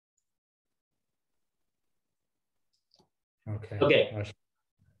Okay. Okay.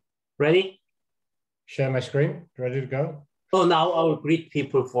 Ready? Share my screen. Ready to go? Oh, now I will greet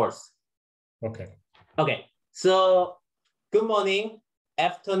people first. Okay. Okay. So, good morning,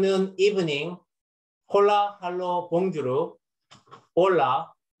 afternoon, evening. Hola, hello, bonjour. Hola,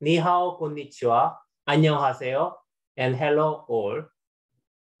 ni hao, konnichiwa. 안녕하세요, and hello all.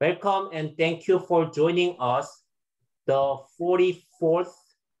 Welcome and thank you for joining us, the 44th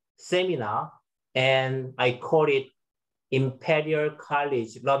seminar, and I call it Imperial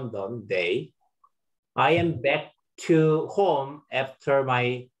College London Day. I am back to home after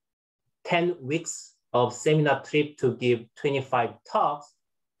my 10 weeks of seminar trip to give 25 talks,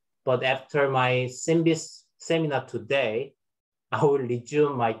 but after my SynBYSS seminar today, I will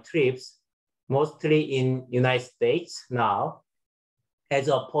resume my trips, mostly in United States now, as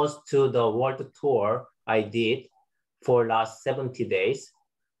opposed to the world tour I did for last 70 days.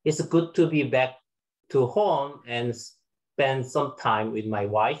 It's good to be back to home and spend some time with my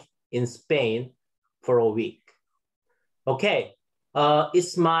wife in Spain for a week. Okay,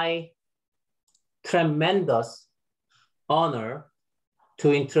 it's my tremendous honor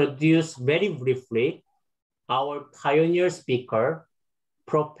to introduce very briefly our pioneer speaker,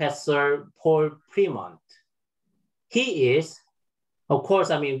 Professor Paul Freemont. He is, of course,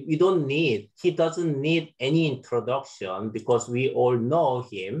 he doesn't need any introduction because we all know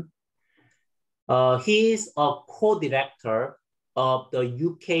him. He is a co-director of the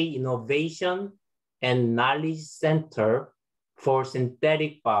UK Innovation and Knowledge Center for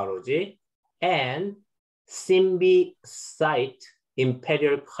Synthetic Biology and SynBYSS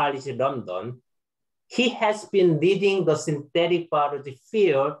Imperial College London. He has been leading the synthetic biology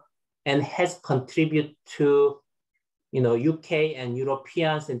field and has contributed to UK and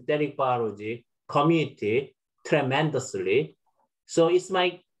European synthetic biology community tremendously. So it's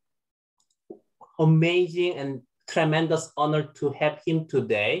my amazing and tremendous honor to have him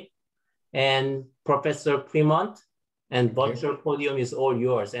today. And Professor Freemont, and virtual podium is all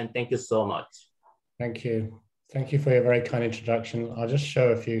yours. And thank you so much. Thank you. Thank you for your very kind introduction. I'll just show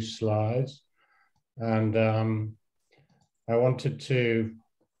a few slides. And I wanted to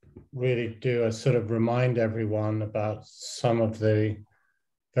really do a sort of remind everyone about some of the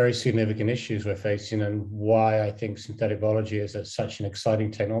very significant issues we're facing and why I think synthetic biology is such an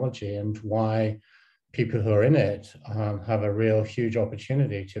exciting technology and why people who are in it have a real huge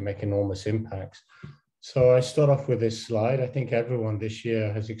opportunity to make enormous impacts. So I start off with this slide. I think everyone this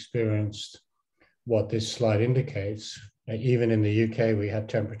year has experienced what this slide indicates. Even in the UK, we had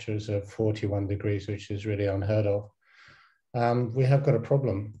temperatures of 41 degrees, which is really unheard of. We have got a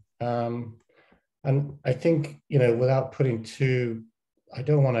problem. And I think, without putting too, I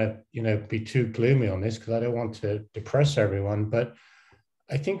don't want to, be too gloomy on this because I don't want to depress everyone, but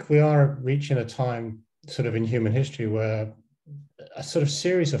I think we are reaching a time sort of in human history where a sort of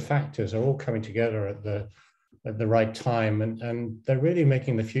series of factors are all coming together at the right time. And they're really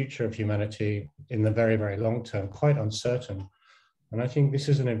making the future of humanity in the very, very long term quite uncertain. And I think this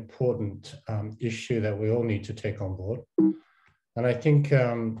is an important issue that we all need to take on board. And I think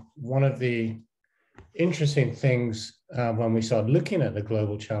one of the interesting things when we start looking at the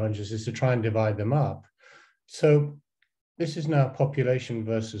global challenges is to try and divide them up. So this is now population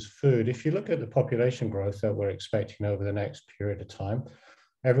versus food. If you look at the population growth that we're expecting over the next period of time,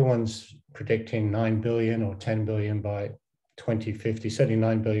 everyone's predicting 9 billion or 10 billion by 2050, certainly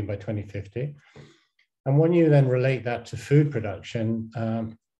 9 billion by 2050. And when you then relate that to food production,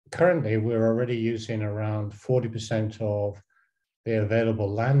 currently we're already using around 40% of the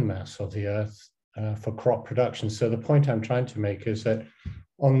available land mass of the Earth for crop production. So the point I'm trying to make is that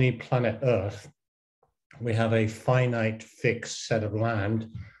on the planet Earth, we have a finite fixed set of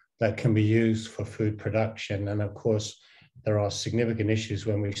land that can be used for food production. And of course, there are significant issues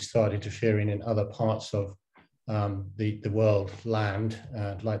when we start interfering in other parts of the world land,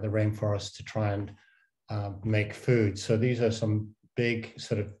 like the rainforest, to try and make food. So these are some big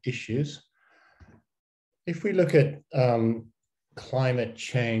sort of issues. If we look at climate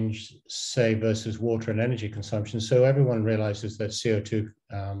change, say, versus water and energy consumption, so everyone realizes that CO2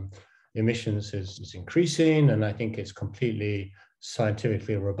 emissions is increasing, and I think it's completely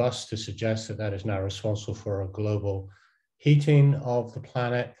scientifically robust to suggest that that is now responsible for a global heating of the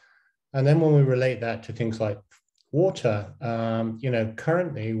planet. And then when we relate that to things like water,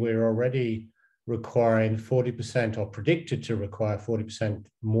 currently we're already requiring 40% or predicted to require 40%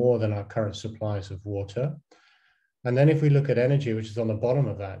 more than our current supplies of water. And then if we look at energy, which is on the bottom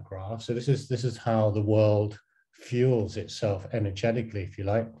of that graph, so this is how the world fuels itself energetically, if you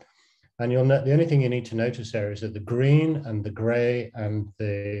like. And you'll note the only thing you need to notice there is that the green and the gray and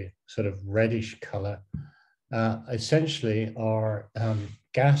the sort of reddish color essentially are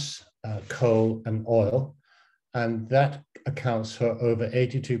gas, coal, and oil. And that accounts for over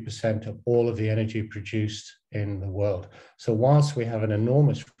 82% of all of the energy produced in the world. So whilst we have an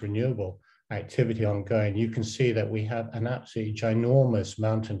enormous renewable activity ongoing, you can see that we have an absolutely ginormous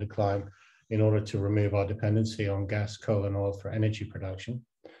mountain to climb in order to remove our dependency on gas, coal, and oil for energy production.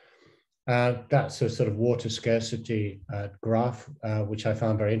 That's a sort of water scarcity graph, which I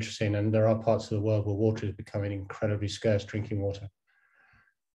found very interesting. And there are parts of the world where water is becoming incredibly scarce, drinking water.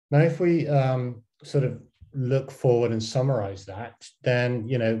 Now, if we sort of look forward and summarize that, then,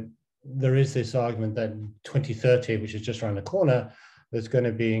 you know, there is this argument that in 2030, which is just around the corner, there's going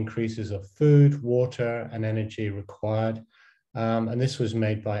to be increases of food, water, and energy required. And this was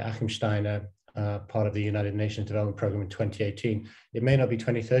made by Achim Steiner, part of the United Nations Development Program in 2018. It may not be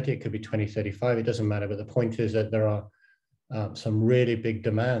 2030, it could be 2035, it doesn't matter. But the point is that there are some really big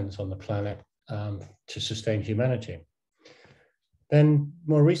demands on the planet to sustain humanity. Then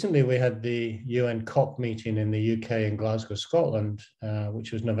more recently, we had the UN COP meeting in the UK in Glasgow, Scotland,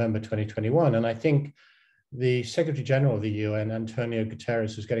 which was November 2021. And I think the Secretary General of the UN, Antonio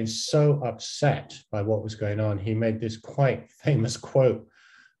Guterres, was getting so upset by what was going on. He made this quite famous quote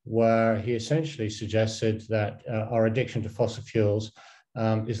where he essentially suggested that our addiction to fossil fuels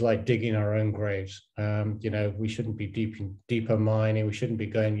is like digging our own graves. You know, we shouldn't be deeper mining. We shouldn't be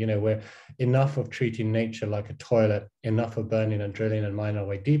going, you know, we're enough of treating nature like a toilet, enough of burning and drilling and mining our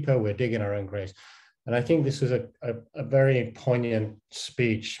way deeper. We're digging our own graves. And I think this was a very poignant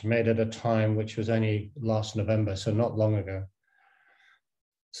speech made at a time which was only last November, so not long ago.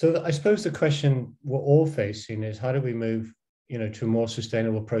 So I suppose the question we're all facing is, how do we move, you know, to more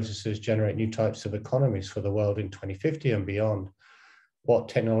sustainable processes, generate new types of economies for the world in 2050 and beyond? What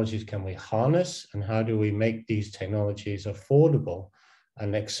technologies can we harness, and how do we make these technologies affordable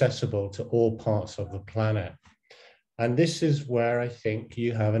and accessible to all parts of the planet? And this is where I think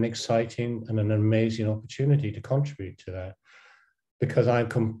you have an exciting and an amazing opportunity to contribute to that, because I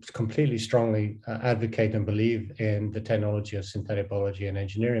completely strongly advocate and believe in the technology of synthetic biology and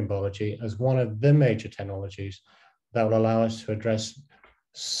engineering biology as one of the major technologies that will allow us to address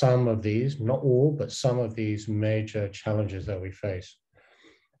some of these, not all, but some of these major challenges that we face.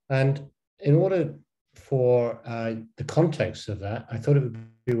 And in order for the context of that, I thought it would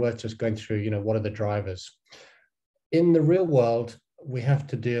be worth just going through, you know, what are the drivers? In the real world, we have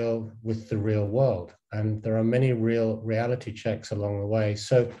to deal with the real world, and there are many real reality checks along the way.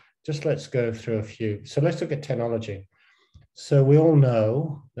 So just let's go through a few. So let's look at technology. So we all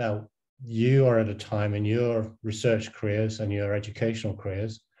know that you are at a time in your research careers and your educational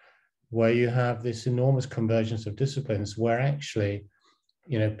careers where you have this enormous convergence of disciplines where actually,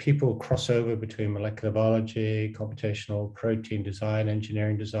 you know, people cross over between molecular biology, computational protein design,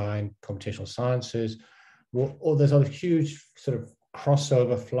 engineering design, computational sciences, or there's a huge sort of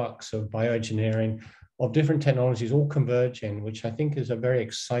crossover flux of bioengineering, of different technologies all converging, which I think is a very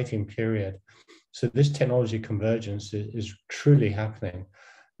exciting period. So this technology convergence is truly happening.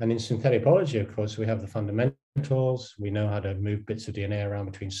 And in synthetic biology, of course, we have the fundamentals. We know how to move bits of DNA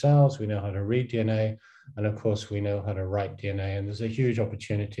around between cells. We know how to read DNA. And of course, we know how to write DNA. And there's a huge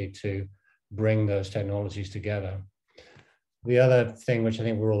opportunity to bring those technologies together. The other thing which I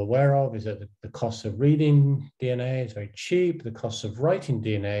think we're all aware of is that the cost of reading DNA is very cheap. The cost of writing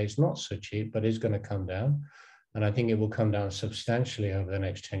DNA is not so cheap, but is going to come down. And I think it will come down substantially over the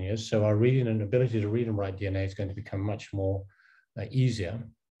next 10 years. So our reading and ability to read and write DNA is going to become much more easier.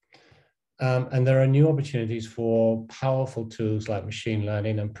 And there are new opportunities for powerful tools like machine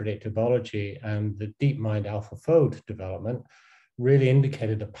learning and predictive biology, and the DeepMind AlphaFold development really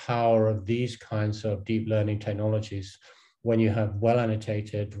indicated the power of these kinds of deep learning technologies when you have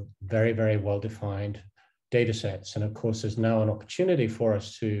well-annotated, very, very well-defined data sets. And of course, there's now an opportunity for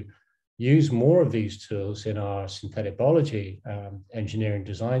us to use more of these tools in our synthetic biology engineering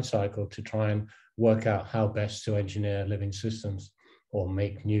design cycle to try and work out how best to engineer living systems or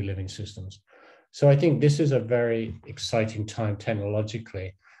make new living systems. So I think this is a very exciting time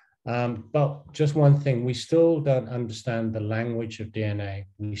technologically. But just one thing, we still don't understand the language of DNA.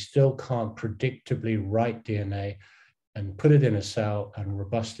 We still can't predictably write DNA and put it in a cell and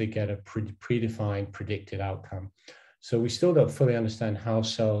robustly get a predefined predicted outcome. So we still don't fully understand how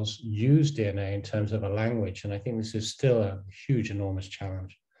cells use DNA in terms of a language. And I think this is still a huge, enormous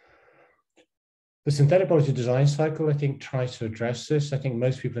challenge. The synthetic biology design cycle, I think, tries to address this. I think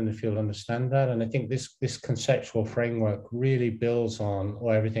most people in the field understand that. And I think this conceptual framework really builds on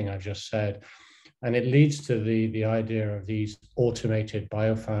everything I've just said. And it leads to the idea of these automated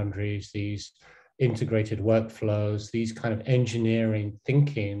biofoundries, these integrated workflows, these kind of engineering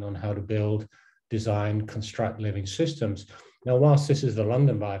thinking on how to build design, construct living systems. Now, whilst this is the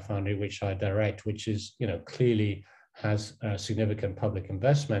London Biofoundry, which I direct, which is, clearly has significant public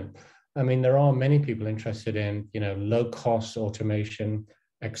investment, I mean, there are many people interested in, low-cost automation,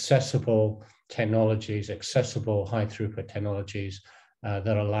 accessible technologies, accessible high-throughput technologies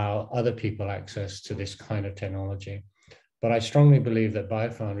that allow other people access to this kind of technology. But I strongly believe that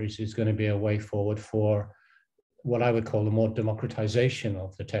biofoundries is going to be a way forward for what I would call the more democratization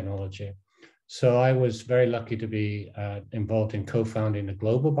of the technology. So I was very lucky to be involved in co-founding the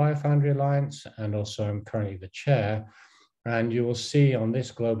Global Biofoundry Alliance, and also I'm currently the chair. And you will see on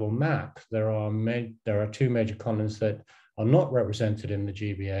this global map, there are two major continents that are not represented in the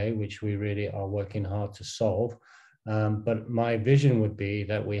GBA, which we really are working hard to solve. But my vision would be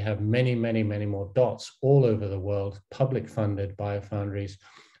that we have many, many, many more dots all over the world, public funded biofoundries,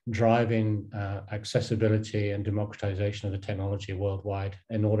 driving accessibility and democratization of the technology worldwide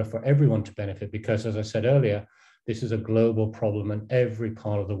in order for everyone to benefit. Because as I said earlier, this is a global problem and every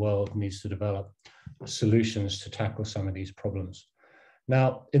part of the world needs to develop solutions to tackle some of these problems.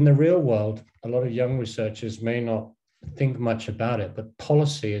 Now, in the real world, a lot of young researchers may not think much about it, but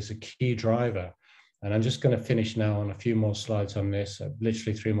policy is a key driver. And I'm just going to finish now on a few more slides on this,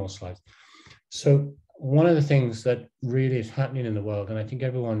 literally 3 more slides. So one of the things that really is happening in the world, and I think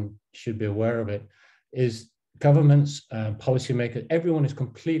everyone should be aware of it, is governments, policymakers, everyone is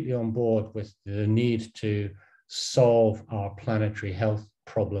completely on board with the need to solve our planetary health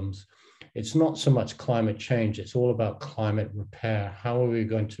problems. It's not so much climate change, it's all about climate repair. How are we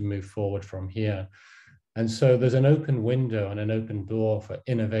going to move forward from here? And so there's an open window and an open door for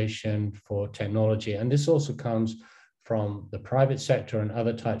innovation, for technology. And this also comes from the private sector and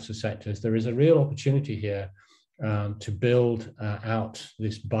other types of sectors. There is a real opportunity here to build out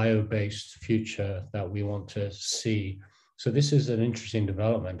this bio-based future that we want to see. So this is an interesting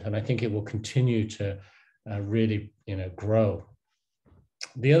development, and I think it will continue to really grow.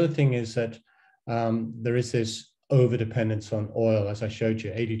 The other thing is that there is this over-dependence on oil. As I showed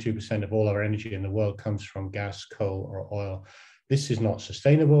you, 82% of all our energy in the world comes from gas, coal, or oil. This is not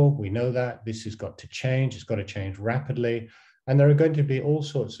sustainable. We know that. This has got to change. It's got to change rapidly. And there are going to be all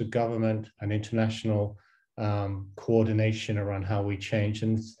sorts of government and international coordination around how we change.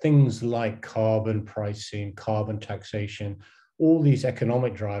 And things like carbon pricing, carbon taxation, all these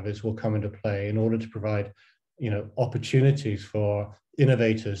economic drivers will come into play in order to provide opportunities for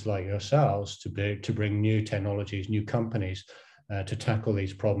innovators like yourselves to bring new technologies, new companies to tackle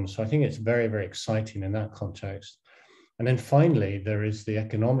these problems. So I think it's very, very exciting in that context. And then finally, there is the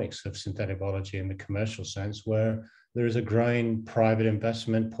economics of synthetic biology in the commercial sense, where there is a growing private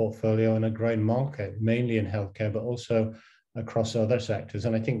investment portfolio and a growing market, mainly in healthcare, but also across other sectors.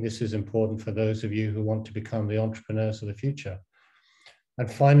 And I think this is important for those of you who want to become the entrepreneurs of the future. And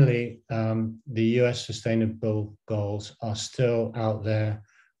finally, the US sustainable goals are still out there.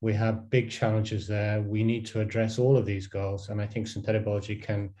 We have big challenges there. We need to address all of these goals. And I think synthetic biology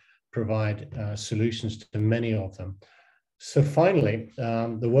can provide solutions to many of them. So finally,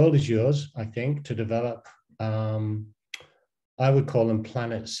 the world is yours, I think, to develop, I would call them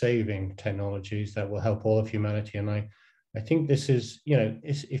planet-saving technologies that will help all of humanity. And I think this is,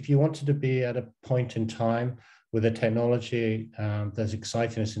 if you wanted to be at a point in time with a technology that's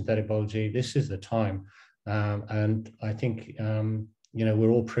exciting as synthetic biology, this is the time. And I think, we're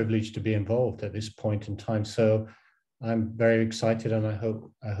all privileged to be involved at this point in time. So I'm very excited, and I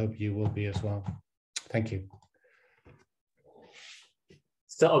hope you will be as well. Thank you.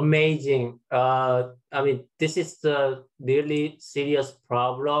 So amazing. I mean, this is the really serious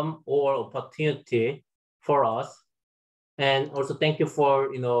problem or opportunity for us. And also thank you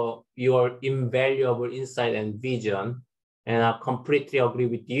for your invaluable insight and vision. And I completely agree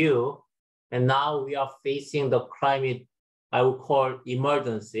with you. And now we are facing the climate, I would call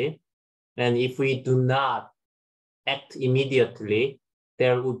emergency. And if we do not act immediately,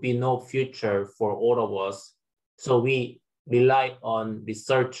 there would be no future for all of us. So we rely on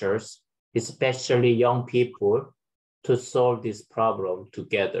researchers, especially young people, to solve this problem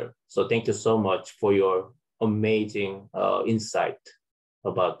together. So thank you so much for your amazing insight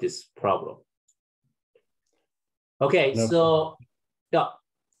about this problem. Okay, so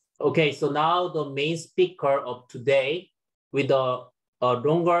now the main speaker of today with a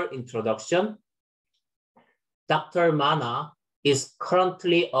longer introduction. Dr. Manna is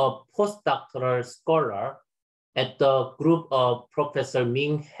currently a postdoctoral scholar at the group of Professor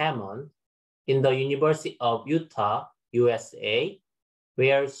Ming Hammond in the University of Utah, USA,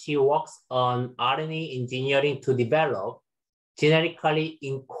 where she works on RNA engineering to develop genetically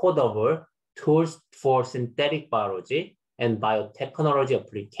encodable tools for synthetic biology and biotechnology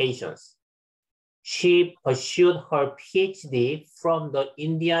applications. She pursued her PhD from the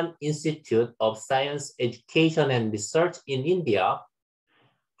Indian Institute of Science, Education and Research in India.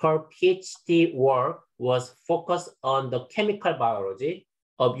 Her PhD work was focused on the chemical biology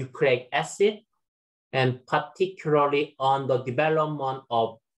of nucleic acid and particularly on the development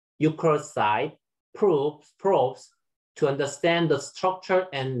of nucleoside probes to understand the structure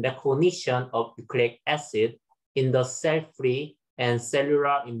and recognition of nucleic acid in the cell-free and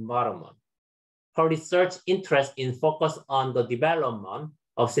cellular environment. Her research interest in focus on the development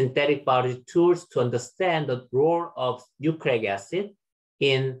of synthetic biology tools to understand the role of nucleic acid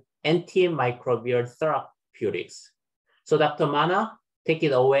in antimicrobial therapeutics. So Dr. Manna, take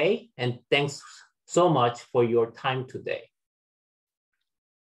it away, and thanks so much for your time today.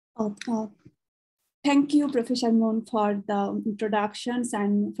 Thank you, Professor Moon, for the introductions.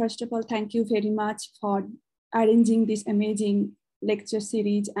 And first of all, thank you very much for arranging this amazing lecture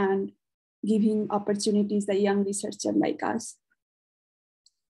series and giving opportunities to young researchers like us.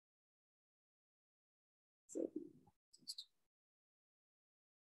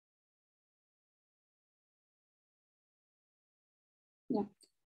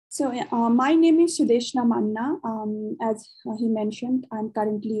 So my name is Sudeshna Manna. As he mentioned, I'm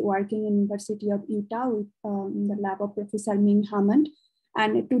currently working in University of Utah with in the lab of Professor Ming Hammond.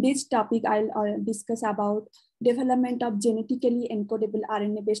 And today's topic, I'll discuss about development of genetically encodable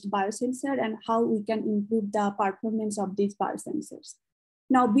RNA-based biosensor and how we can improve the performance of these biosensors.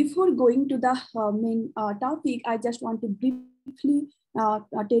 Now, before going to the main topic, I just want to briefly tell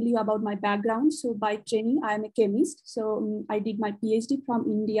you about my background. So by training, I am a chemist. So I did my PhD from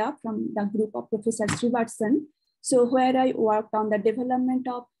India, from the group of Professor Srivatsan. So where I worked on the development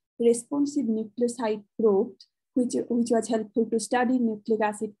of responsive nucleoside probes, which was helpful to study nucleic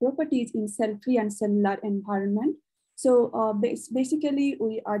acid properties in cell-free and cellular environment. So basically,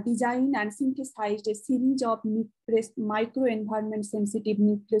 we designed and synthesized a series of microenvironment sensitive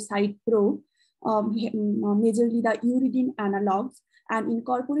nucleoside probe, majorly the uridine analogs, and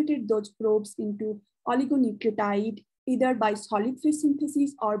incorporated those probes into oligonucleotide, either by solid phase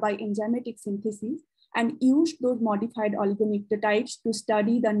synthesis or by enzymatic synthesis, and used those modified oligonucleotides to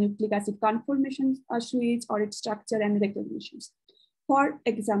study the nucleic acid conformation switch or its structure and recognitions. For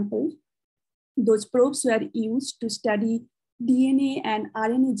example, those probes were used to study DNA and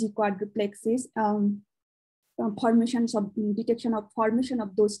RNA G quadruplexes, detection of formation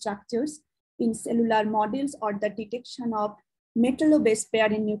of those structures in cellular models, or the detection of metallo-base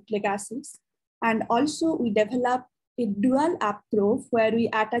pair in nucleic acids. And also we developed a dual up probe where we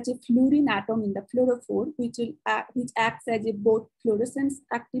attach a fluorine atom in the fluorophore, which acts as a both fluorescence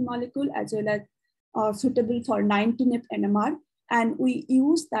active molecule as well as suitable for 19F NMR. And we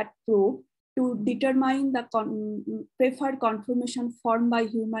use that probe to determine the preferred conformation formed by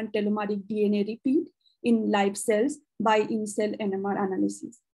human telomeric DNA repeat in live cells by in-cell NMR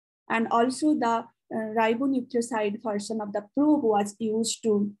analysis. And also the ribonucleoside version of the probe was used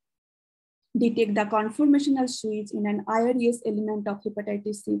to detect the conformational switch in an IRES element of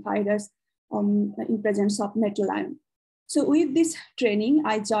hepatitis C virus in presence of metal ion. So with this training,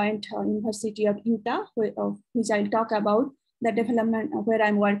 I joined University of Utah, which I'll talk about the development where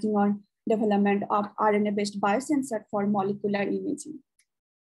I'm working on development of RNA-based biosensor for molecular imaging.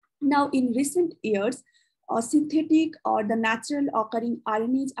 Now, in recent years, synthetic or the natural occurring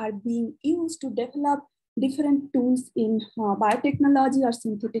RNAs are being used to develop different tools in biotechnology or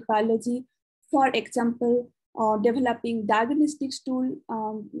synthetic biology. For example, developing diagnostics tool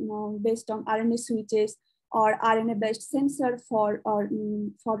based on RNA switches, or RNA-based sensor for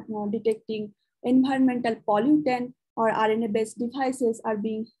detecting environmental pollutant, or RNA-based devices are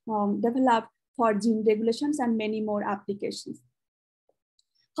being developed for gene regulations and many more applications.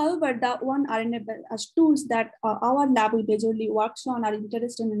 However, the one RNA tools that our lab majorly works on are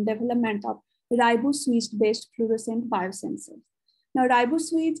interested in development of riboswitch-based fluorescent biosensors. Now,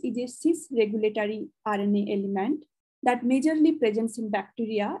 riboswitch is a cis-regulatory RNA element that majorly presents in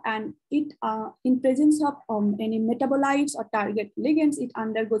bacteria, and it, in presence of any metabolites or target ligands, it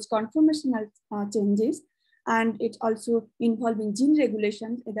undergoes conformational changes, and it's also involving gene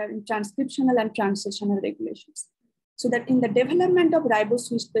regulations, either in transcriptional and translational regulations. So that in the development of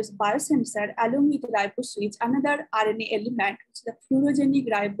riboswitch-based biosensor, along with riboswitch, another RNA element, which is the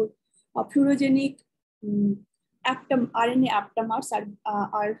fluorogenic RNA aptamers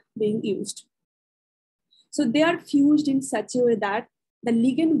are being used. So they are fused in such a way that the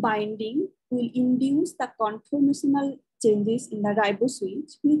ligand binding will induce the conformational changes in the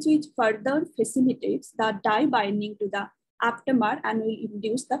riboswitch, which further facilitates the dye binding to the aptamer and will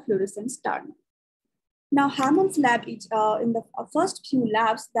induce the fluorescence turn. Now, Hammond's lab is in the first few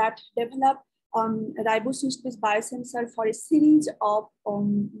labs that develop riboswitch-based biosensor for a series of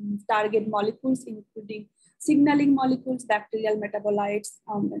target molecules, including signaling molecules, bacterial metabolites,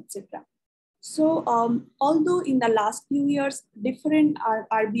 etc. So although in the last few years, different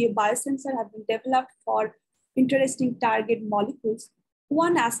RBA biosensors have been developed for interesting target molecules,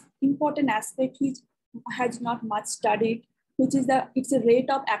 one important aspect which has not much studied, which is it's a rate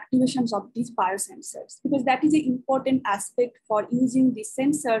of activations of these biosensors, because that is an important aspect for using the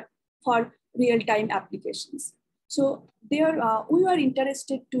sensor for real-time applications. So there, we were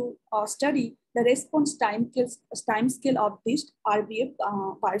interested to study the response time scale of these RBA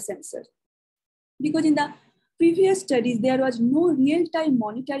biosensors. Because in the previous studies, there was no real-time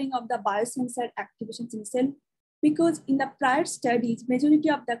monitoring of the biosensor activations in cell, because in the prior studies, majority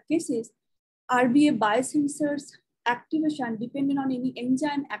of the cases, RBA biosensors activation depended on any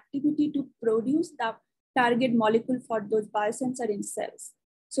enzyme activity to produce the target molecule for those biosensors in cells.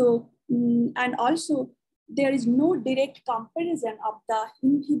 So, and also there is no direct comparison of the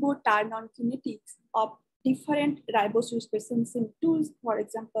in vivo turn-on kinetics of different riboswitch-based sensing tools, for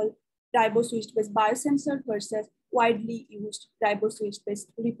example, riboswitch-based biosensor versus widely used riboswitch-based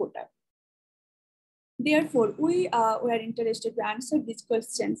reporter. Therefore, we were interested to answer these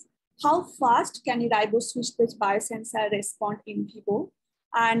questions. How fast can a riboswitch-based biosensor respond in vivo?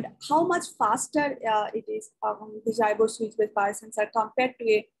 And how much faster it is this riboswitch-based biosensor compared to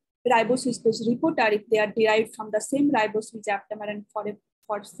a riboswitch-based reporter if they are derived from the same riboswitch aptamer and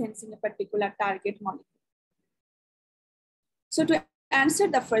for sensing a particular target molecule. So to answer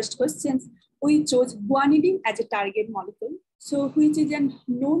the first questions, we chose guanidine as a target molecule, so which is a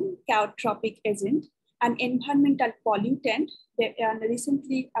known chaotropic agent, an environmental pollutant. And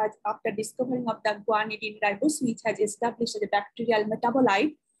recently, after discovering of the guanidine, riboswitch has established as a bacterial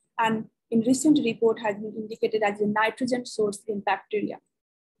metabolite, and in recent report has been indicated as a nitrogen source in bacteria.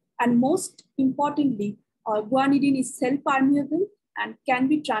 And most importantly, guanidine is cell permeable and can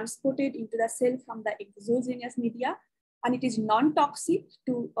be transported into the cell from the exogenous media, and it is non-toxic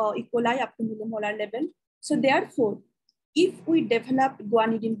to E. coli up to millimolar level. So therefore, if we develop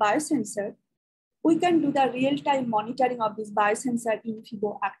guanidine biosensor, we can do the real-time monitoring of this biosensor in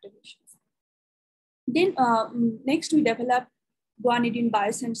vivo activations. Then next we develop guanidine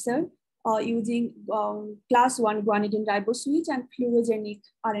biosensor using class 1 guanidine riboswitch and fluorogenic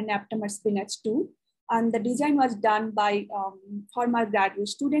RNA aptamer spinach 2. And the design was done by former graduate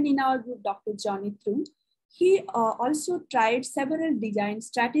student in our group, Dr. Johnny Thrum. He also tried several design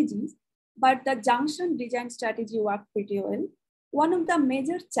strategies, but the junction design strategy worked pretty well. One of the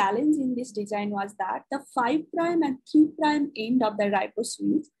major challenges in this design was that the 5' and 3' end of the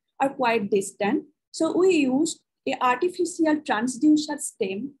riboswitch are quite distant. So we used an artificial transducer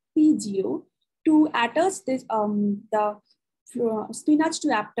stem, PGO, to attach this, the spinach to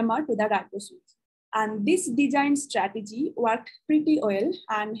aptamer to the riboswitch. And this design strategy worked pretty well.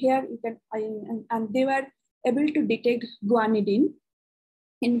 And here you can, and they were able to detect guanidine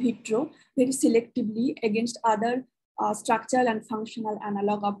in vitro very selectively against other structural and functional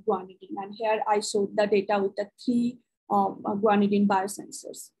analog of guanidine. And here I showed the data with the 3 guanidine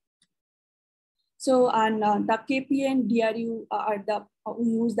biosensors. So, and the KPA and DRU are we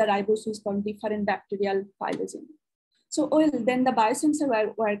use the riboswitch for different bacterial phylogeny. So, well, then the biosensor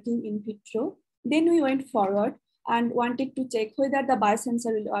were working in vitro. Then we went forward and wanted to check whether the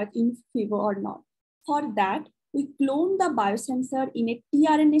biosensor will work in vivo or not. For that, we cloned the biosensor in a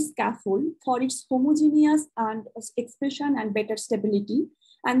tRNA scaffold for its homogeneous and expression and better stability,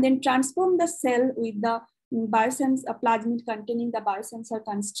 and then transformed the cell with the biosensor plasmid containing the biosensor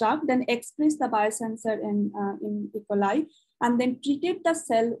construct, then expressed the biosensor in E. coli, and then treated the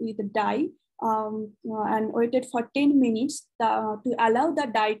cell with dye and waited for 10 minutes to allow the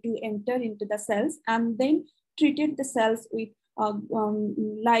dye to enter into the cells, and then treated the cells with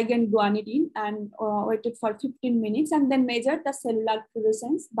ligand guanidine and waited for 15 minutes, and then measured the cellular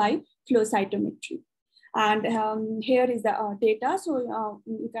fluorescence by flow cytometry. And here is the data. So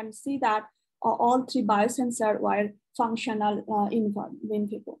you can see that all 3 biosensors were functional in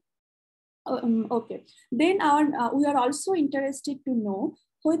vivo. Okay. Then we are also interested to know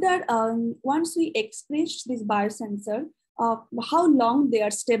whether once we express this biosensor, how long they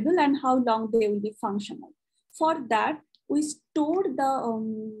are stable and how long they will be functional. For that, we stored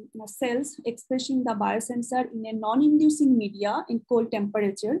the cells expressing the biosensor in a non-inducing media in cold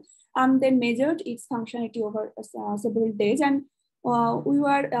temperature, and then measured its functionality over several days. And we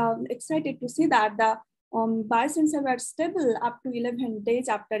were excited to see that the biosensor were stable up to 11 days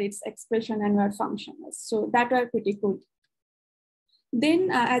after its expression and were functional. So that were pretty good. Then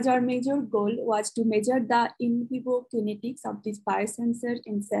as our major goal was to measure the in vivo kinetics of these biosensors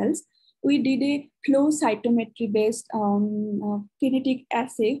in cells, we did a flow cytometry-based kinetic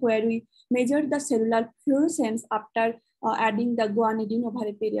assay where we measured the cellular fluorescence after adding the guanidine over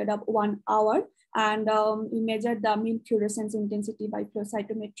a period of 1 hour. And we measured the mean fluorescence intensity by flow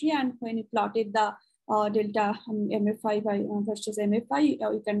cytometry. And when we plotted the delta MFI versus MFI,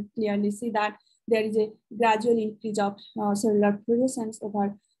 you can clearly see that there is a gradual increase of cellular fluorescence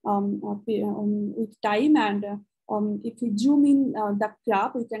over with time. And if we zoom in the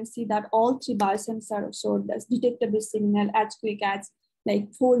graph, we can see that all 3 biosensors showed this detectable signal as quick as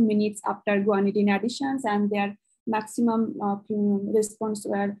like 4 minutes after guanidine additions, and their maximum response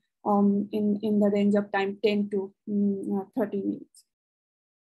were in the range of time 10 to 30 minutes.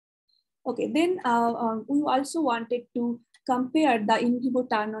 Okay, then we also wanted to compare the in vivo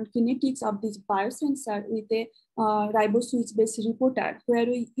turn-on kinetics of this biosensor with a riboswitch-based reporter, where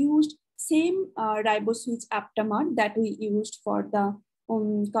we used same riboswitch aptamer that we used for the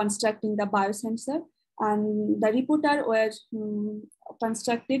constructing the biosensor. And the reporter was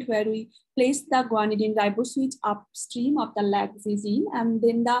constructed where we placed the guanidine riboswitch upstream of the lag gene, and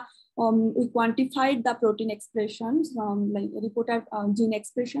then the we quantified the protein expressions, like reporter gene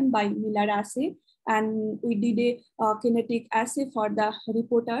expression by Miller assay, and we did a kinetic assay for the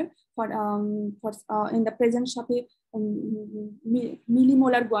reporter for in the presence of a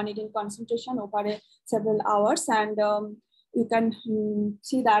millimolar guanidine concentration over several hours. And you can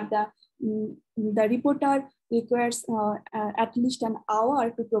see that the reporter requires at least an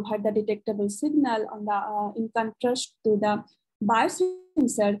hour to provide the detectable signal on the in contrast to the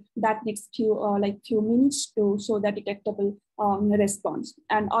biosensor that needs few minutes to show the detectable response.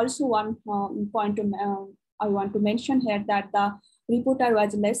 And also one point I want to mention here that the reporter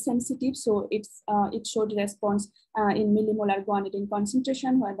was less sensitive, so it showed response in millimolar guanidine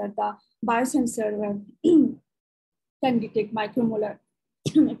concentration, whether the biosensor can detect micromolar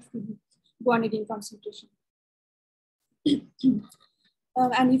guanidine concentration.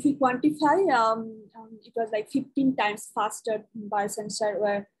 And if we quantify, it was like 15 times faster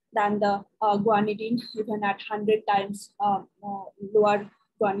biosensor than the guanidine, even at 100 times lower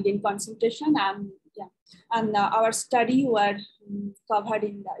guanidine concentration. Yeah. And our study were covered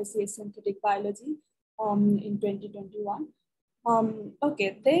in the SCS Synthetic Biology in 2021.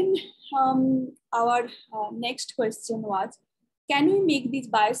 Okay, then our next question was, can we make this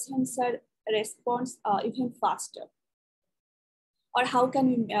biosensor response even faster? Or how can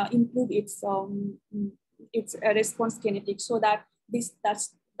we improve its response kinetics so that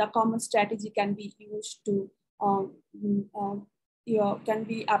that's the common strategy can be used to can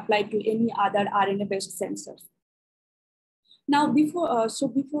be applied to any other RNA-based sensors. Now,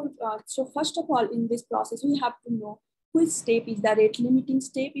 so first of all, in this process, we have to know which step is the rate limiting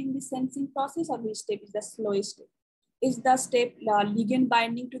step in the sensing process, or which step is the slowest step. Is the step ligand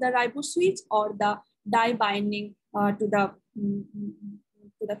binding to the riboswitch, or the dye binding to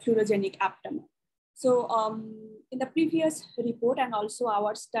the fluorogenic aptamer? So in the previous report and also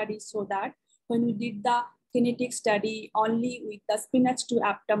our study show that when we did the kinetic study only with the spinach 2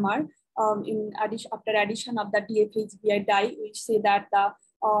 aptamer, after addition of the DFHBI dye, we say that the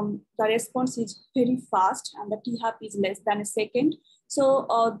response is very fast and the T-half is less than a second. So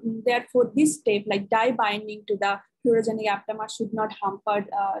therefore this step, like dye binding to the fluorogenic aptamer, should not hamper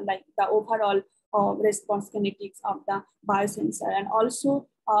like the overall response kinetics of the biosensor. And also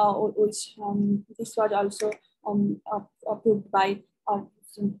this was also approved by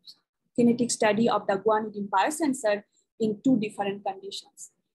kinetic study of the guanidine biosensor in 2 different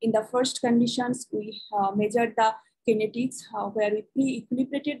conditions. In the first conditions, we measured the kinetics where we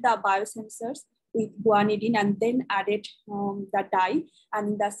pre-equilibrated the biosensors with guanidine and then added the dye.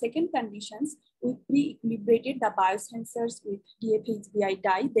 And in the second conditions, we pre-equilibrated the biosensors with DFHBI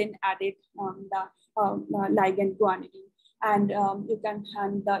dye, then added the ligand guanidine. And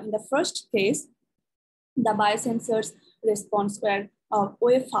in the first case, the biosensors response were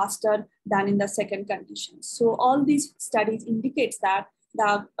way faster than in the second condition. So all these studies indicates that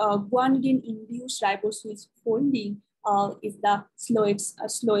the guanidine-induced riboswitch folding is the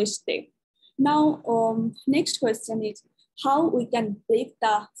slowest step. Now, next question is how we can break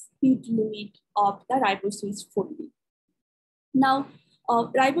the speed limit of the riboswitch folding. Now,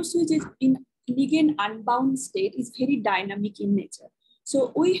 riboswitch is in ligand unbound state is very dynamic in nature.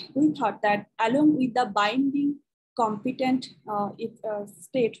 So we thought that along with the binding competent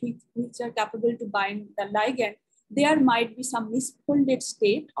state which are capable to bind the ligand, there might be some misfolded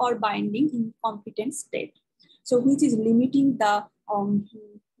state or binding incompetent state. So which is limiting the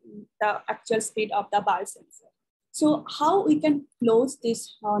actual speed of the biosensor. So how we can close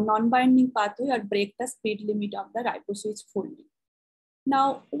this non-binding pathway or break the speed limit of the riboswitch folding?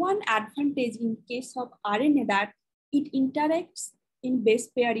 Now, one advantage in case of RNA that it interacts in base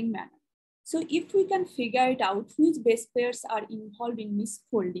pairing manner. So if we can figure it out which base pairs are involved in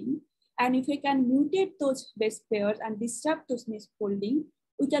misfolding, and if we can mutate those base pairs and disrupt those misfolding,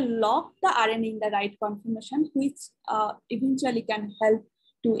 we can lock the RNA in the right conformation, which eventually can help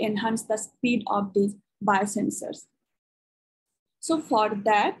to enhance the speed of these biosensors. So for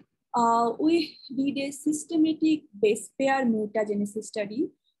that, we did a systematic base pair mutagenesis study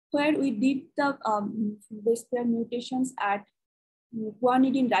where we did the base pair mutations at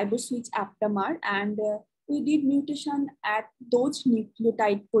guanidine riboswitch aptamer, and we did mutation at those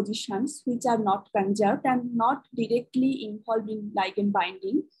nucleotide positions which are not conserved and not directly involved in ligand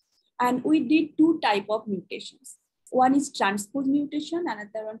binding. And we did two types of mutations. One is transpose mutation,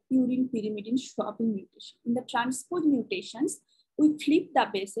 another one purine pyrimidine swapping mutation. In the transpose mutations, we flip the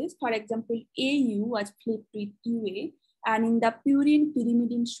bases. For example, AU was flipped with UA, and in the purine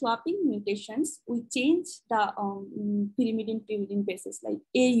pyrimidine swapping mutations, we change the pyrimidine bases. Like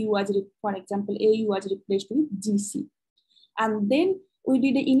AU was, for example, AU was replaced with GC. And then we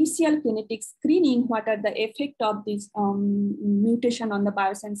did the initial kinetic screening. What are the effect of this mutation on the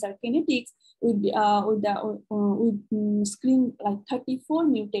biosensor kinetics? We screened like 34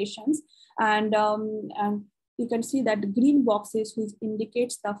 mutations, and you can see that the green boxes which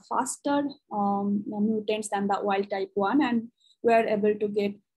indicates the faster mutants than the wild type one, and we're able to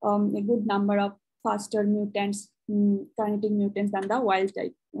get a good number of faster mutants, kinetic mutants than the wild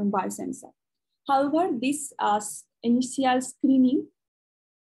type biosensor. However, this initial screening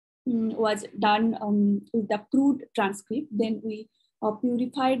was done with the crude transcript. Then we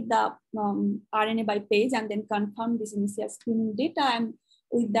purified the RNA by page and then confirmed this initial screening data. And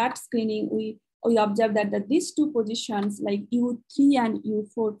with that screening, we observed that these two positions, like U3 and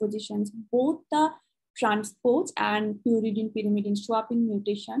U4 positions, both the transpose and pyridine pyrimidine swapping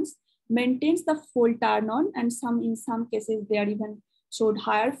mutations maintains the fold turn-on, and in some cases they are even showed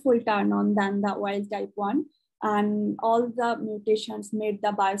higher fold turn-on than the wild type one. And all the mutations made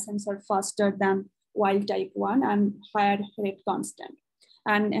the biosensor faster than wild type one and higher rate constant.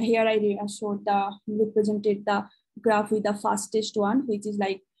 And here I represented the graph with the fastest one, which is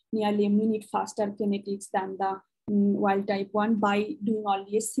like nearly a minute faster kinetics than the wild type one by doing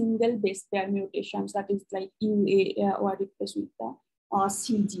only a single base pair mutations, that is like UA or replaced with the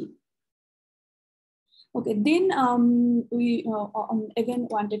CG. Okay, then we again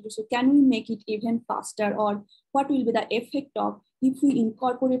wanted to say, can we make it even faster, or what will be the effect of if we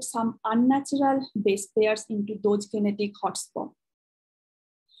incorporate some unnatural base pairs into those kinetic hotspots?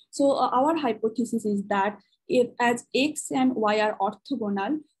 So our hypothesis is that if as X and Y are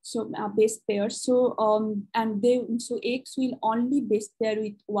orthogonal, so base pairs, so X will only base pair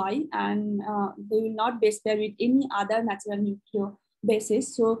with Y, and they will not base pair with any other natural nucleobases.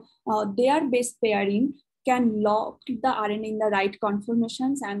 So their base pairing can lock the RNA in the right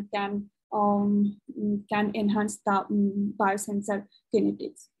conformations and can enhance the biosensor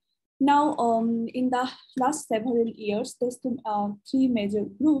kinetics. Now, in the last several years, there's three major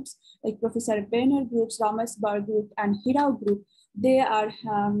groups, like Professor Benner groups, Ramersberg group, and Hirao group. They are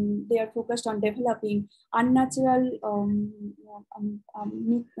focused on developing unnatural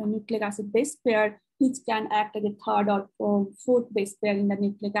nucleic acid base pair, which can act as a third or fourth base pair in the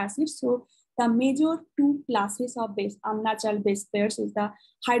nucleic acid. So the major two classes of unnatural base pairs is the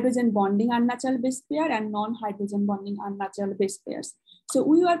hydrogen bonding unnatural base pair and non-hydrogen bonding unnatural base pairs. So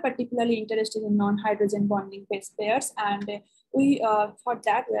we were particularly interested in non-hydrogen bonding base pairs, and we for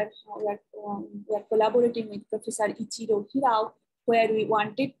that we are collaborating with Professor Ichiro Hirao, where we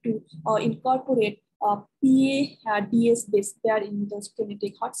wanted to incorporate PA-DS base pair in those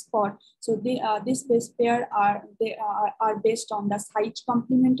kinetic hotspot. So this base pair are based on the site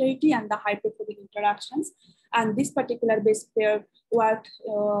complementarity and the hydrophobic interactions, and this particular base pair worked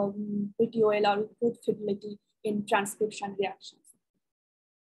pretty well or with good fidelity in transcription reactions.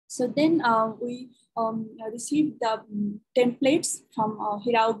 So then we received the templates from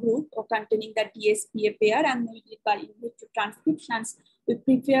Hirao group containing the DSPA pair, and we did by in vitro transcriptions, we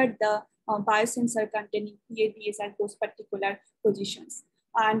prepared the biosensor containing PADS at those particular positions.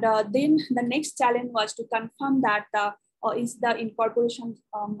 And then the next challenge was to confirm that is the incorporation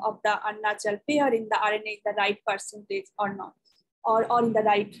of the unnatural pair in the RNA in the right percentage or not, or in the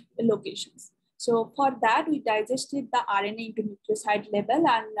right locations. So for that, we digested the RNA into nucleoside level,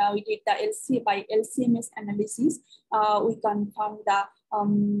 and we did the LCMS analysis. We confirmed the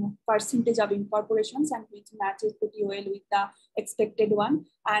percentage of incorporations, and which matches pretty well with the expected one.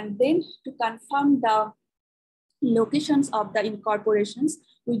 And then to confirm the locations of the incorporations,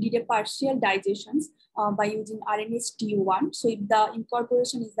 we did a partial digestions by using RNase T1. So if the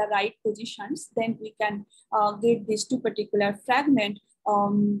incorporation is the right positions, then we can get these two particular fragment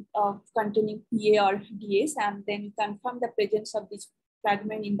containing PA or DS, and then we confirm the presence of this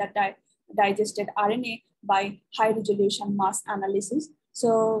fragment in the digested RNA by high resolution mass analysis.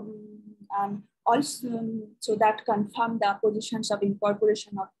 So also, so that confirm the positions of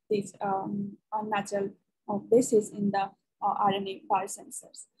incorporation of these unnatural bases in the RNA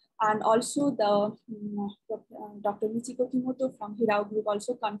biosensors. And also the Dr. Michiko Kimoto from Hirao group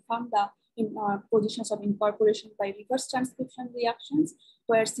also confirmed the positions of incorporation by reverse transcription reactions,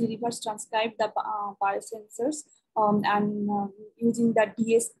 where she reverse transcribed the biosensors and using the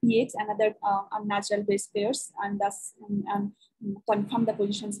DSPX and other unnatural base pairs, and thus confirm the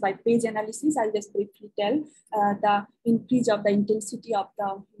positions by page analysis. I'll just briefly tell the increase of the intensity of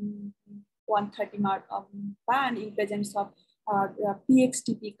the 130 mark band in presence of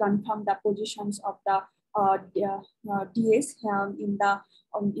PXTP confirm the positions of the DS in the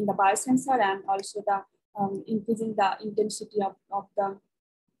biosensor, and also the increasing the intensity of the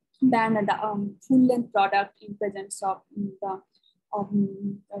band and the full length product in presence of the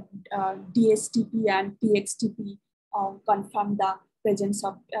DSTP and PXTP confirm the presence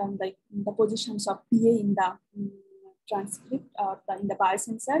of the positions of PA in the transcript in the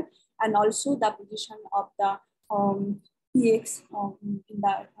biosensor, and also the position of the PX in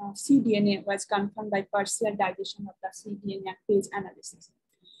the cDNA was confirmed by partial digestion of the cDNA and page analysis.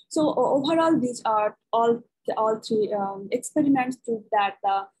 So overall, these are all three experiments prove that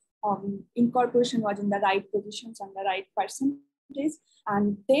the incorporation was in the right positions and the right percentage.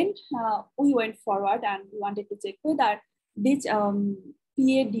 And then we went forward and we wanted to check whether these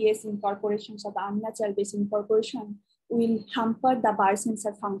PADS incorporations or the unnatural base incorporation will hamper the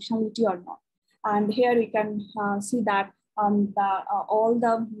biosensor functionality or not. And here we can see that all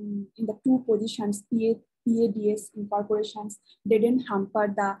the in the two positions PADS incorporations didn't hamper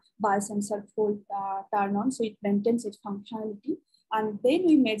the biosensor full turn on, so it maintains its functionality. And then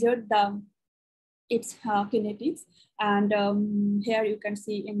we measured its kinetics, and here you can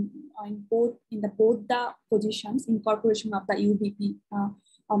see in both the positions incorporation of the UBP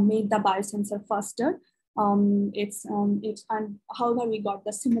made the biosensor faster. And however, we got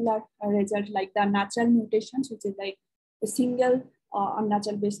the similar result like the natural mutations, which is like a single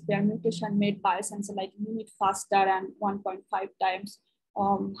unnatural base pair mutation made biosensor like unit faster and 1.5 times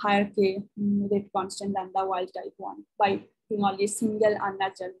higher K rate constant than the wild type one by doing only single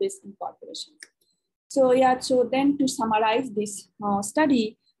unnatural base incorporation. So yeah, so then to summarize this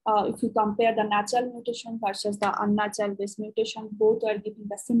study, if you compare the natural mutation versus the unnatural base mutation, both are giving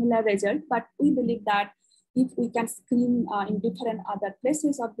the similar result, but we believe that if we can screen in different other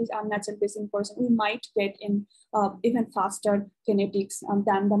places of this unnatural base incorporation, we might get in even faster kinetics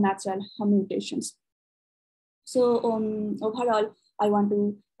than the natural mutations. So overall, I want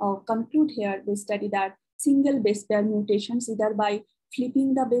to conclude here this study that single base pair mutations, either by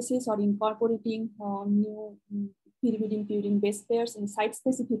flipping the bases or incorporating new pyrimidine-purine base pairs in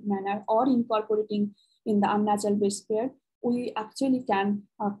site-specific manner, or incorporating in the unnatural base pair, we actually can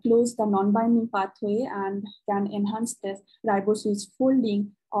close the non-binding pathway and can enhance the riboswitch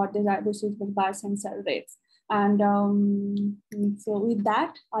folding or the riboswitch biosensor rates. And so with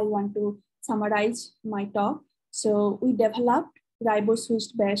that, I want to summarize my talk. So we developed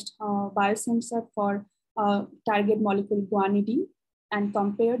riboswitch-based biosensor for target molecule guanidine and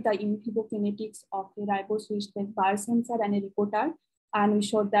compared the in vivo kinetics of a riboswitch-based biosensor and a reporter. And we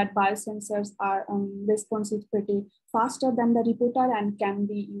showed that biosensors are responsive pretty faster than the reporter and can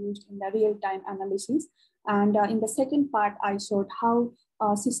be used in the real-time analysis. And in the second part, I showed how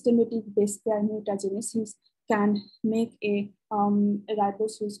systematic base pair mutagenesis can make a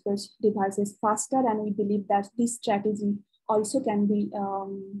riboswitch-based devices faster. And we believe that this strategy also can be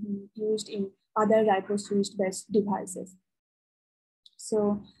used in other riboswitch-based devices.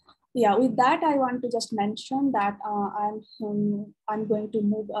 So yeah, with that, I want to just mention that I'm going to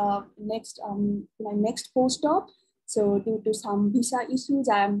move next my next postdoc. So due to some visa issues,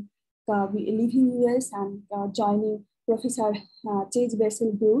 I am leaving US and joining Professor Chase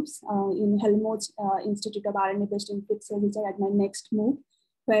Bessel groups in Helmholtz Institute of RNA-based infectious disease at my next move,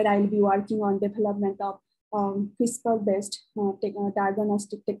 where I'll be working on development of CRISPR-based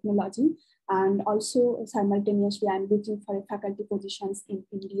diagnostic technology. And also simultaneously, I'm looking for faculty positions in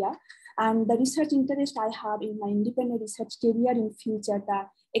India. And the research interest I have in my independent research career in future, that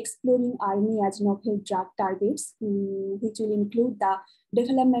exploring RNA as novel drug targets, which will include the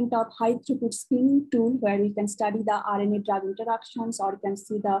development of high throughput screening tool where we can study the RNA drug interactions or can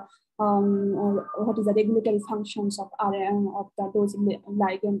see the what is the regulatory functions of those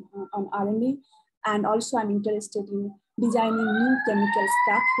ligand on RNA. And also I'm interested in designing new chemical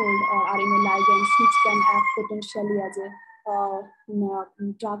scaffold or RNA ligands which can act potentially as a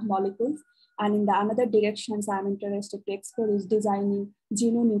drug molecules. And in the another directions I'm interested to explore is designing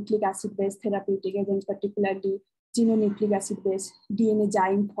genonucleic acid-based therapeutic agents, particularly genonucleic acid-based DNA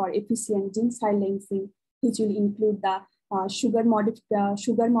gene for efficient gene silencing, which will include the sugar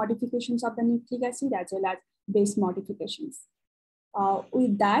modifications of the nucleic acid as well as base modifications.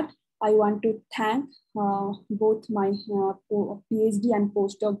 With that, I want to thank both my PhD and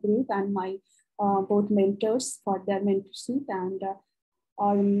postdoc group and my both mentors for their mentorship, and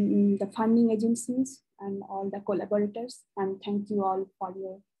the funding agencies and all the collaborators. And thank you all for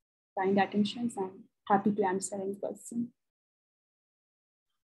your kind attentions, and happy to answer any question.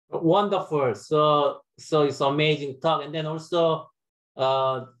 Wonderful. So it's amazing talk. And then also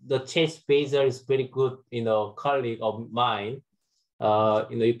the Chase Baser is very good, colleague of mine.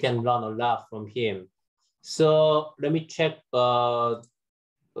 You can learn a lot from him. So let me check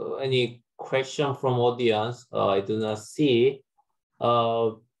any question from audience. I do not see.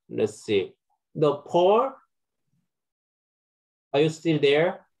 Let's see. The Paul, are you still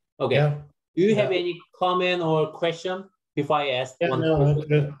there? Okay. Yeah. Do you have any comment or question before I ask one?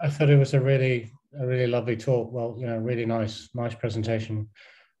 No, I thought it was a really lovely talk. Well, really nice presentation.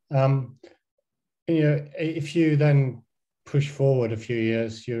 If you then push forward a few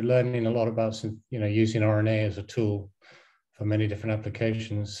years, you're learning a lot about, using RNA as a tool for many different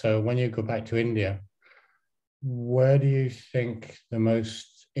applications. So when you go back to India, where do you think the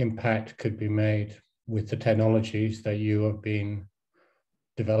most impact could be made with the technologies that you have been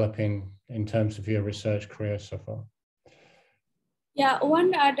developing in terms of your research career so far? Yeah,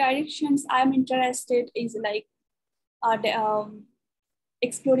 one directions I'm interested is like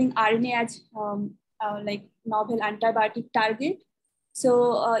exploring RNA as like novel antibiotic target.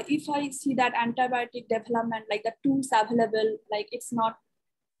 So if I see that antibiotic development, like the tools available, like it's not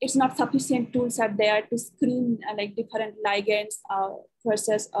sufficient tools are there to screen like different ligands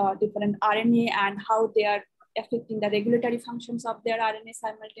versus different RNA and how they are affecting the regulatory functions of their RNA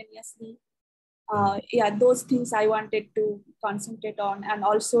simultaneously. Yeah, those things I wanted to concentrate on. And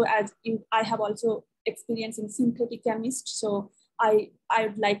also, I have also experience in synthetic chemist, so I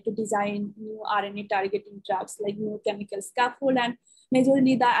would like to design new RNA targeting drugs, like new chemical scaffold. And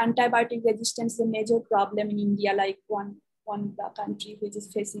majorly the antibiotic resistance is a major problem in India, like one the country which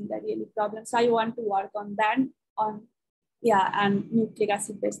is facing the really problem. So I want to work on that, and nucleic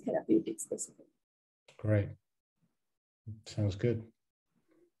acid-based therapeutics specifically. Great. Sounds good.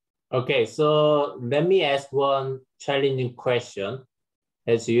 Okay, so let me ask one challenging question,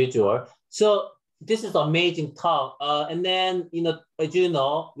 as usual. So this is amazing talk. And then, as you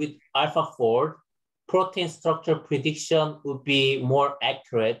know, with AlphaFold, protein structure prediction would be more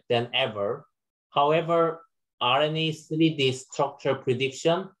accurate than ever. However, RNA 3D structure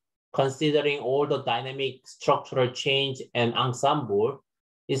prediction, considering all the dynamic structural change and ensemble,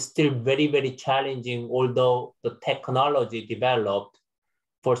 is still very, very challenging, although the technology developed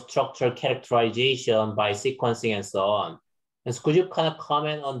for structural characterization by sequencing and so on. And so could you kind of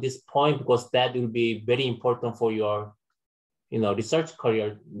comment on this point, because that will be very important for your research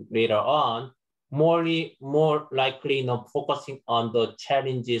career later on, more likely focusing on the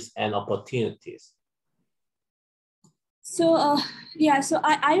challenges and opportunities. So so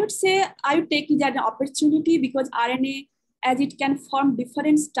I would say I would take it as an opportunity, because RNA, as it can form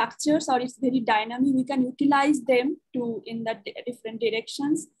different structures or it's very dynamic, we can utilize them in the different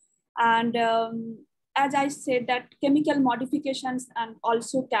directions. And as I said, that chemical modifications and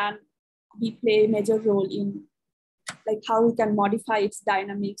also can play a major role in like how we can modify its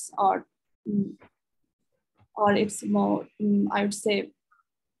dynamics, or it's more, I would say,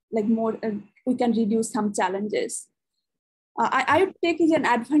 like more, we can reduce some challenges. I would take it as an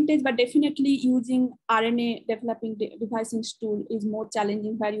advantage, but definitely using RNA developing devices tool is more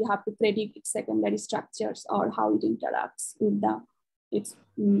challenging, where you have to predict its secondary structures or how it interacts with its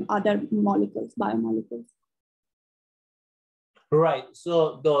other molecules, biomolecules. Right.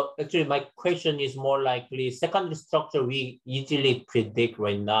 So actually my question is more likely secondary structure we easily predict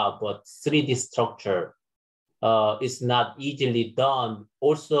right now, but 3D structure is not easily done.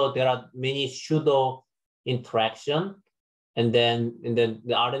 Also, there are many pseudo interaction. And then the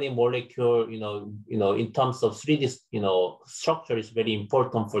RNA molecule, in terms of 3D, structure is very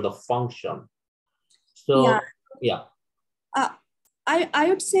important for the function. So, yeah. I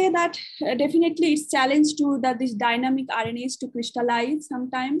would say that definitely it's challenge to these dynamic RNAs to crystallize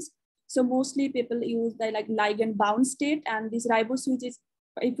sometimes. So mostly people use the ligand bound state, and this riboswitch is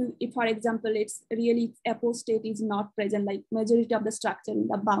if for example, it's really apostate is not present, like majority of the structure in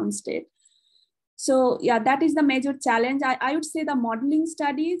the bound state. So yeah, that is the major challenge. I would say the modeling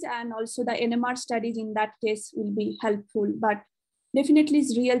studies and also the NMR studies in that case will be helpful, but definitely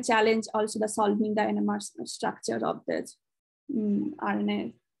it's real challenge also the solving the NMR structure of this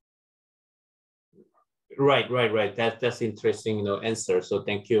RNA. Right. That's interesting, answer. So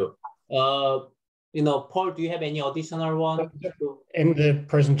thank you. Paul, do you have any additional one? In the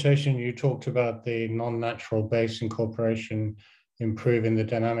presentation, you talked about the non-natural base incorporation improving the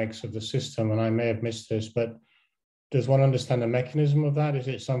dynamics of the system, and I may have missed this, but does one understand the mechanism of that? Is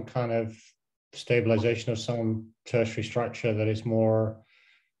it some kind of stabilization of some tertiary structure that is more,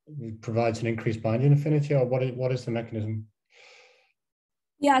 provides an increased binding affinity, or what is the mechanism?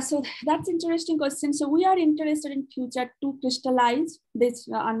 Yeah, so that's interesting question. So we are interested in future to crystallize this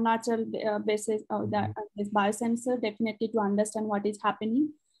unnatural basis of this biosensor, definitely to understand what is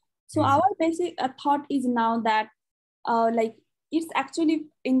happening. So our basic thought is now that like it's actually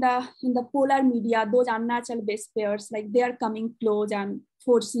in the polar media, those unnatural base pairs, like they are coming close and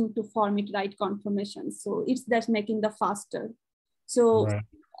forcing to form it right conformations. So it's just making the faster. So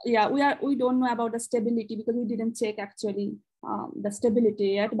yeah, we don't know about the stability because we didn't check actually the stability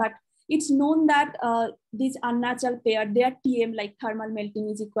yet, but it's known that these unnatural pair, their TM, like thermal melting,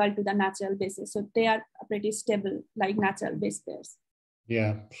 is equal to the natural bases. So they are pretty stable like natural base pairs.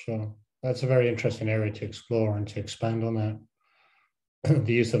 Yeah, sure. That's a very interesting area to explore and to expand on that.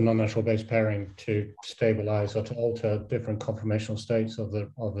 The use of non-natural base pairing to stabilize or to alter different conformational states of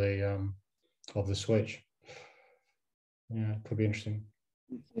the switch. Yeah, it could be interesting.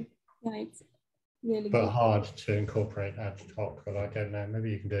 Yeah, it's really but good. Hard to incorporate ad hoc. But I don't know. Maybe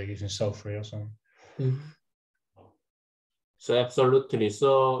you can do it using sulfur or something. So absolutely.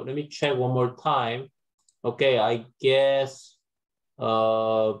 So let me check one more time. Okay, I guess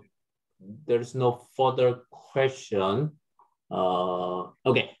there's no further question.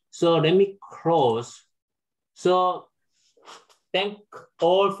 Okay, so let me close. So thank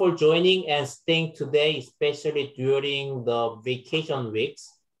all for joining and staying today, especially during the vacation weeks.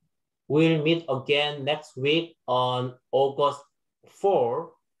 We'll meet again next week on August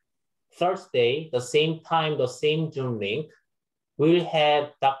 4, Thursday, the same time, the same Zoom link. We'll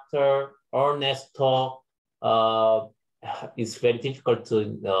have Dr. Ernesto, it's very difficult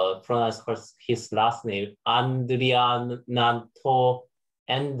to pronounce his last name, Andriananto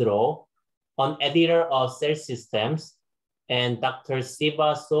Andro, an editor of Cell Systems, and Dr.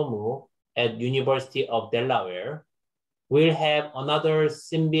 Siva Somu at University of Delaware. We'll have another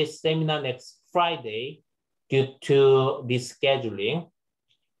SynBYSS seminar next Friday due to rescheduling.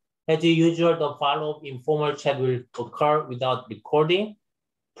 As usual, the follow-up informal chat will occur without recording.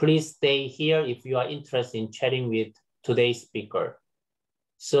 Please stay here if you are interested in chatting with today's speaker.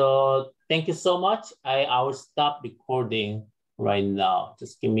 So thank you so much. I will stop recording right now.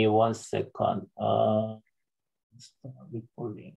 Just give me 1 second. Stop recording.